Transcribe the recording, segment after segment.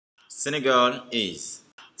Senegal is.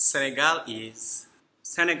 Senegal is.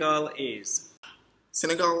 Senegal is.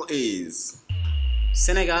 Senegal is.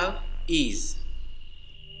 Senegal is.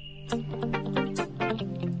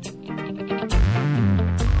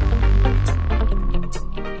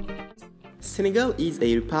 Senegal is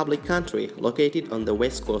a republic country located on the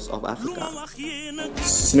west coast of Africa.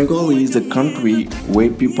 Senegal is a country where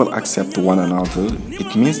people accept one another.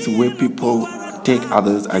 It means where people take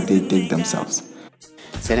others as they take themselves.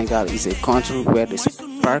 Senegal is a country where the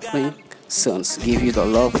sparkling suns give you the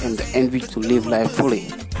love and the envy to live life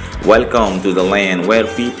fully. Welcome to the land where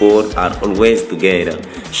people are always together,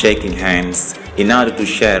 shaking hands in order to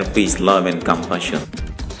share peace, love, and compassion.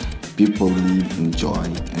 People live in joy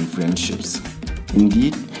and friendships.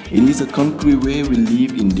 Indeed, it is a country where we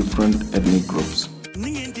live in different ethnic groups.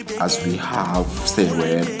 As we have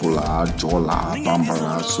Sewe, Pula, Jola,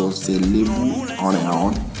 Bambara, Sose, Lebu, on and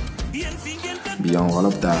on. Beyond all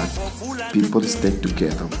of that, people stay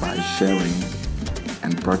together by sharing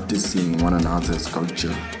and practicing one another's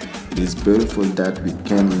culture. It is beautiful that we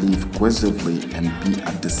can live cohesively and be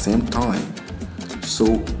at the same time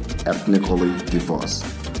so ethnically diverse.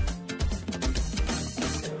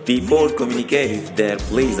 People communicate with their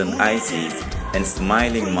pleasant eyes and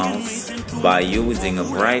smiling mouths by using a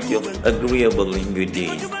variety of agreeable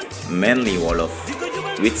languages, mainly Wolof,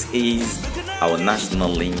 which is our national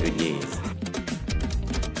language.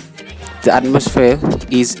 The atmosphere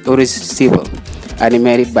is irresistible,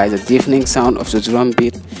 animated by the deafening sound of the drum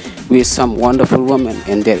beat, with some wonderful women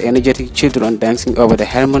and their energetic children dancing over the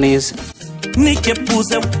harmonies.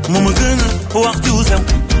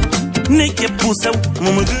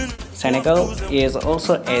 Senegal is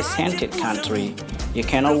also a scented country. You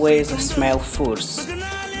can always smell foods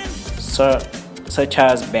such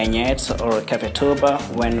as beignets or café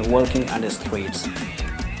when walking on the streets.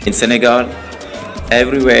 In Senegal,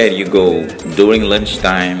 everywhere you go during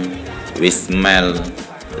lunchtime, we smell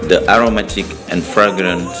the aromatic and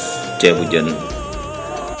fragrant tebujan.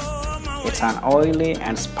 It's an oily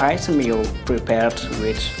and spicy meal prepared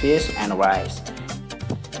with fish and rice.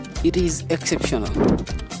 It is exceptional.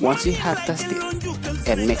 Once you have tasted it,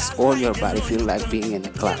 it makes all your body feel like being in a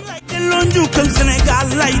cloud.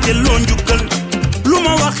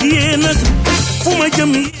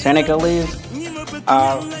 Senegalese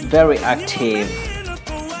are very active.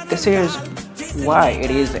 This is why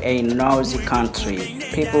it is a noisy country.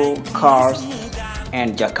 People, cars,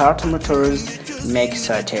 and Jakarta motors make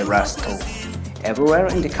such a rustle. Everywhere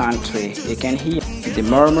in the country, you can hear the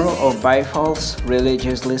murmur of bifals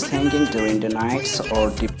religiously singing during the nights, or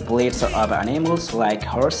the bleats of animals like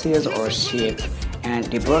horses or sheep, and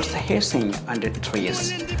the birds hissing on the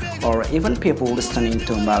trees, or even people listening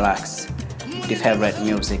to mbalax, the favorite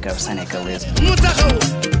music of Senegalese.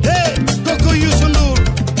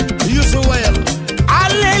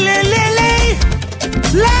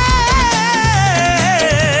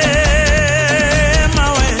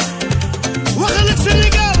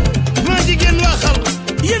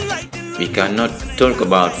 We cannot talk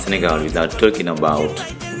about Senegal without talking about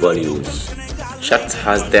values, such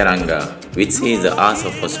as teranga, which is the art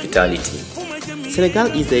of hospitality. Senegal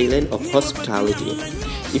is a land of hospitality.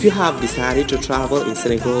 If you have decided to travel in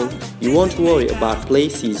Senegal, you won't worry about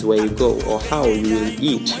places where you go or how you will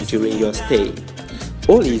eat during your stay.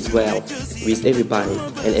 All is well with everybody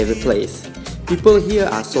and every place. People here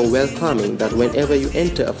are so welcoming that whenever you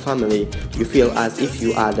enter a family, you feel as if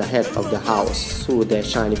you are the head of the house through their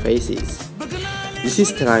shiny faces. This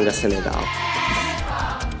is Teranga, Senegal.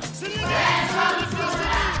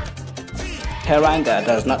 Teranga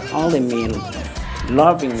does not only mean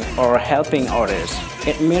loving or helping others,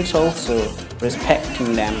 it means also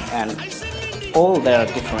respecting them and all their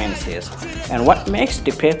differences. And what makes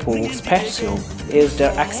the people special is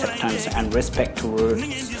their acceptance and respect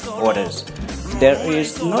towards others. There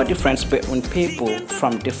is no difference between people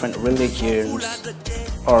from different religions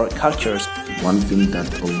or cultures. One thing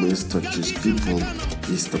that always touches people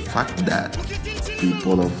is the fact that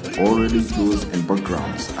people of all religions and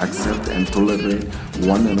backgrounds accept and tolerate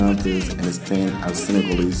one another and stand as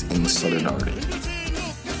Senegalese in solidarity.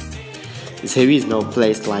 There is no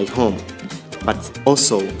place like home, but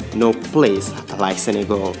also no place like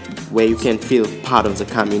Senegal, where you can feel part of the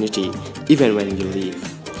community even when you leave.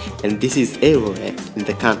 And this is everywhere in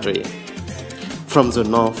the country, from the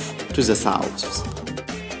north to the south,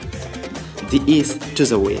 the east to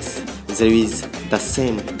the west. There is the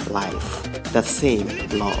same life, the same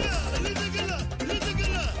love.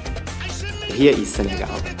 Here is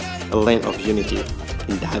Senegal, a land of unity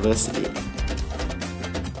in diversity.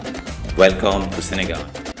 Welcome to Senegal.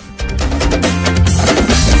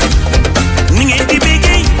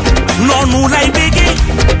 Nguinth lay béggee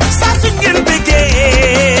saa su ngeen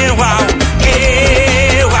béggee waaw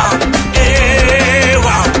waaw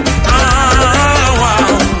waaw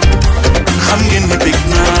waaw xam ngeen ni bég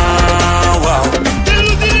naa waaw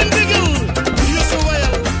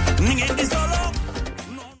ni ngeen di solo.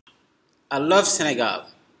 I love Senegal,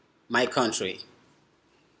 my country.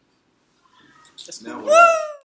 Woo!